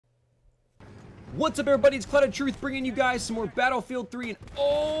What's up, everybody? It's Clouded Truth bringing you guys some more Battlefield 3, and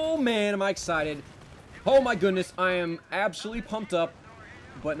oh man, am I excited. Oh my goodness, I am absolutely pumped up,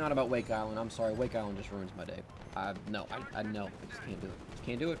 but not about Wake Island. I'm sorry, Wake Island just ruins my day. No, I know. I just can't do it. Just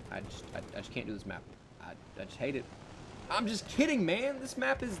can't do it. I just can't do this map. I just hate it. I'm just kidding, man. This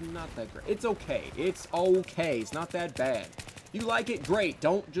map is not that great. It's okay. It's okay. It's not that bad. You like it? Great.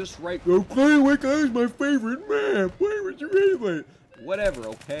 Don't just write, okay, Wake Island's my favorite map. Why would you hate it? Whatever,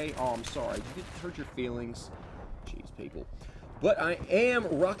 okay? Oh, I'm sorry. Did you hurt your feelings? Jeez, people. But I am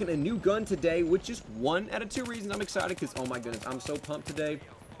rocking a new gun today, which is one out of two reasons I'm excited, because, oh my goodness, I'm so pumped today.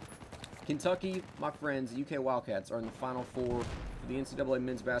 Kentucky, my friends, the UK Wildcats, are in the Final Four for the NCAA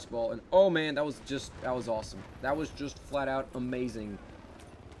men's basketball, and oh man, that was awesome. That was just flat out amazing.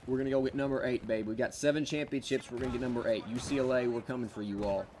 We're going to go get number 8, babe. We got 7 championships. We're going to get number 8. UCLA, we're coming for you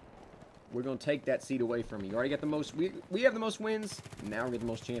all. We're going to take that seat away from you. You already got the most, we have the most wins, now we get the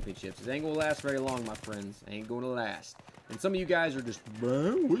most championships. It ain't going to last very long, my friends. It ain't going to last. And some of you guys are just,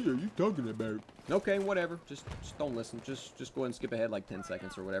 man, what are you talking about? Okay, whatever. Just don't listen. Just go ahead and skip ahead like 10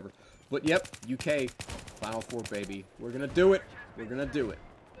 seconds or whatever. But yep, UK, Final Four, baby. We're going to do it. We're going to do it.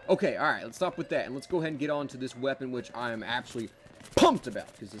 Okay, alright, let's stop with that. And let's go ahead and get on to this weapon, which I am absolutely pumped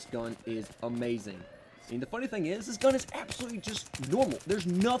about, because this gun is amazing. And the funny thing is, this gun is absolutely just normal. There's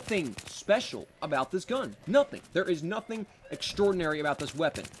nothing special about this gun. Nothing. There is nothing extraordinary about this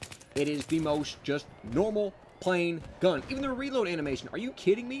weapon. It is the most just normal, plain gun. Even the reload animation. Are you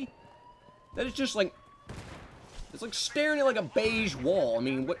kidding me? That is just like, it's like staring at like a beige wall. I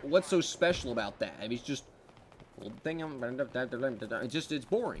mean, what's so special about that? I mean, it's just, it's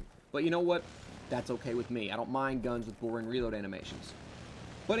boring. But you know what? That's okay with me. I don't mind guns with boring reload animations.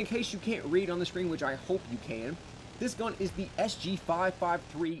 But in case you can't read on the screen, which I hope you can, this gun is the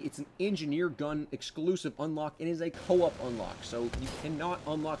SG553. It's an engineer gun exclusive unlock and is a co-op unlock. So you cannot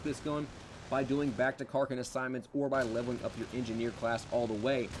unlock this gun by doing back to Karkin assignments or by leveling up your engineer class all the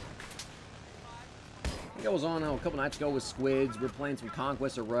way. I think I was on a couple nights ago with Squids. We were playing some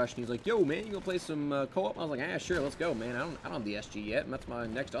Conquest or Rush, and he's like, yo, man, you gonna play some co-op? I was like, yeah, sure, let's go, man. I don't have the SG yet, and that's my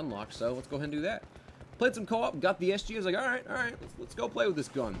next unlock, so let's go ahead and do that. Played some co-op, got the SG. I was like, alright, let's go play with this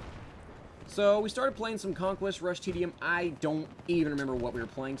gun. So we started playing some Conquest Rush TDM. I don't even remember what we were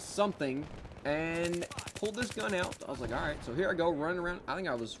playing. Something. And pulled this gun out. I was like, alright, so here I go, running around. I think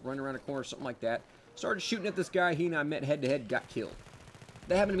I was running around a corner or something like that. Started shooting at this guy. He and I met head-to-head, got killed.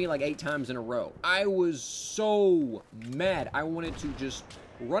 That happened to me like 8 times in a row. I was so mad. I wanted to just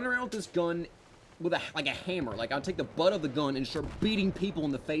run around with this gun with like a hammer. Like, I'd take the butt of the gun and start beating people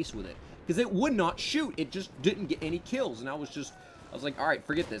in the face with it. Because it would not shoot. It just didn't get any kills. And I was like, alright,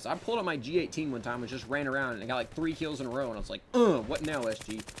 forget this. I pulled up my G18 one time and just ran around and I got like 3 kills in a row. And I was like, what now,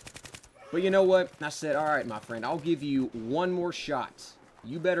 SG? But you know what? I said, alright, my friend, I'll give you one more shot.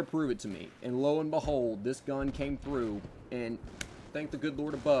 You better prove it to me. And lo and behold, this gun came through. And thank the good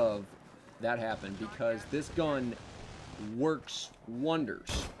Lord above that happened. Because this gun works wonders.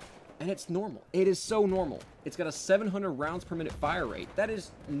 And it's normal. It is so normal. It's got a 700 rounds per minute fire rate. That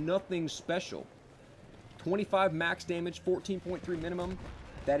is nothing special. 25 max damage, 14.3 minimum.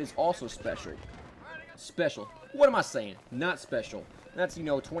 That is also special. Special. What am I saying? Not special. That's, you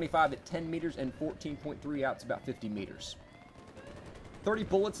know, 25 at 10 meters and 14.3 out. It's about 50 meters. 30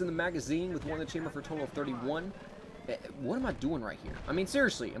 bullets in the magazine with one in the chamber for a total of 31. What am I doing right here? I mean,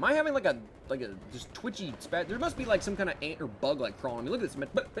 seriously, am I having like a just twitchy spat? There must be like some kind of ant or bug like crawling me. Look at this.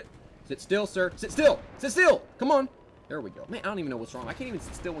 But sit still, sir. Sit still. Sit still. Come on. There we go. Man, I don't even know what's wrong. I can't even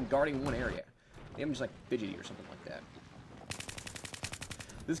sit still when guarding one area. Maybe I'm just like fidgety or something like that.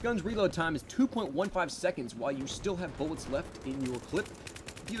 This gun's reload time is 2.15 seconds while you still have bullets left in your clip.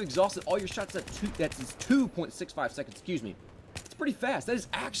 If you've exhausted all your shots, that's 2.65 seconds. Excuse me. It's pretty fast. That is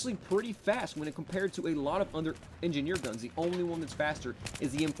actually pretty fast when it compared to a lot of other engineer guns. The only one that's faster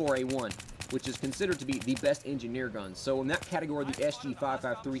is the M4A1, which is considered to be the best engineer gun. So in that category, the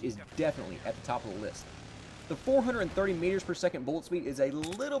SG553 is definitely at the top of the list. The 430 meters per second bullet speed is a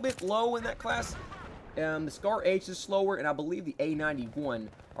little bit low in that class. The Scar H is slower, and I believe the A91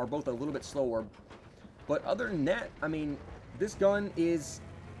 are both a little bit slower. But other than that, I mean, this gun is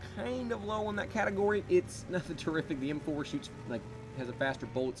kind of low in that category. It's nothing terrific. The M4 shoots, like, has a faster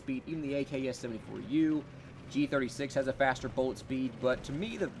bullet speed. Even the AKS-74U, G36 has a faster bullet speed. But to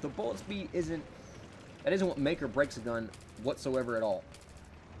me, the bullet speed isn't what make or breaks a gun whatsoever at all.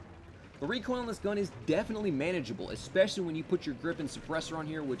 The recoil on this gun is definitely manageable, especially when you put your grip and suppressor on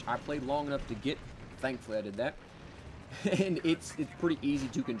here, which I played long enough to get. Thankfully, I did that. And it's pretty easy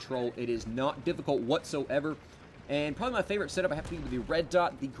to control. It is not difficult whatsoever. And probably my favorite setup I have to do with the red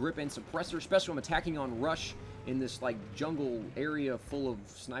dot, the grip and suppressor, especially when I'm attacking on rush. in this, like, jungle area full of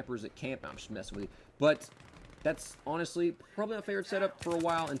snipers at camp. I'm just messing with you. But that's honestly probably my favorite setup for a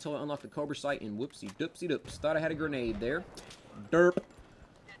while until I unlocked the Cobra sight, and whoopsie doopsie doops. Thought I had a grenade there. Derp.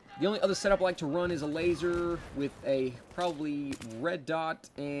 The only other setup I like to run is a laser with a probably red dot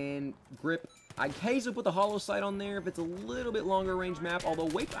and grip. I occasionally put the hollow sight on there if it's a little bit longer range map, although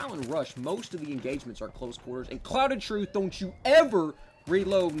Wake Island Rush, most of the engagements are close quarters. And Clouded Truth, don't you ever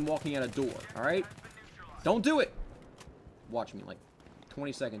reload when walking out a door, alright? Don't do it! Watch me, like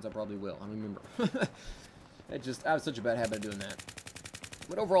 20 seconds I probably will, I remember. I have such a bad habit of doing that.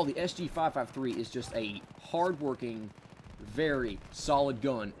 But overall, the SG553 is just a hard-working, very solid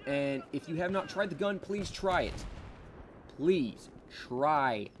gun. And if you have not tried the gun, please try it. Please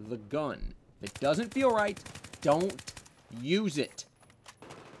try the gun. If it doesn't feel right, don't use it.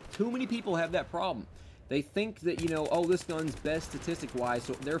 Too many people have that problem. They think that, you know, oh, this gun's best statistic-wise,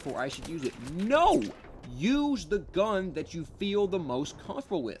 so therefore I should use it. No! Use the gun that you feel the most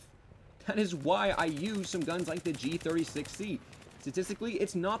comfortable with. That is why I use some guns like the G36C. Statistically,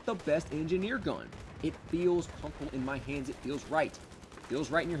 it's not the best engineer gun. It feels comfortable in my hands. It feels right. It feels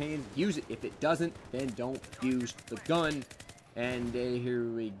right in your hands. Use it. If it doesn't, then don't use the gun. And here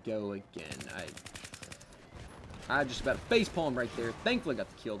we go again. I just about facepalmed right there. Thankfully, I got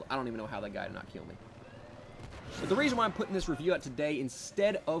the kill. I don't even know how that guy did not kill me. But the reason why I'm putting this review out today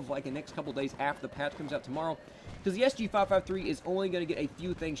instead of like the next couple days after the patch comes out tomorrow, because the SG553 is only going to get a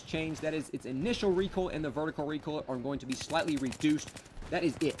few things changed. That is, its initial recoil and the vertical recoil are going to be slightly reduced. That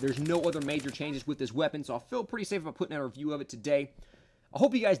is it. There's no other major changes with this weapon, so I feel pretty safe about putting out a review of it today. I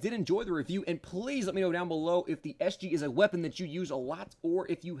hope you guys did enjoy the review, and please let me know down below if the SG is a weapon that you use a lot, or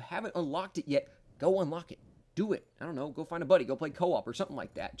if you haven't unlocked it yet, go unlock it. Do it. I don't know, go find a buddy, go play co-op or something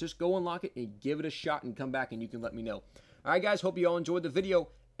like that. Just go unlock it and give it a shot and come back and you can let me know. Alright guys, hope you all enjoyed the video,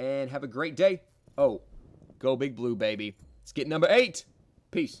 and have a great day. Oh, go Big Blue, baby. Let's get number 8.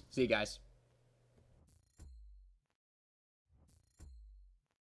 Peace. See you guys.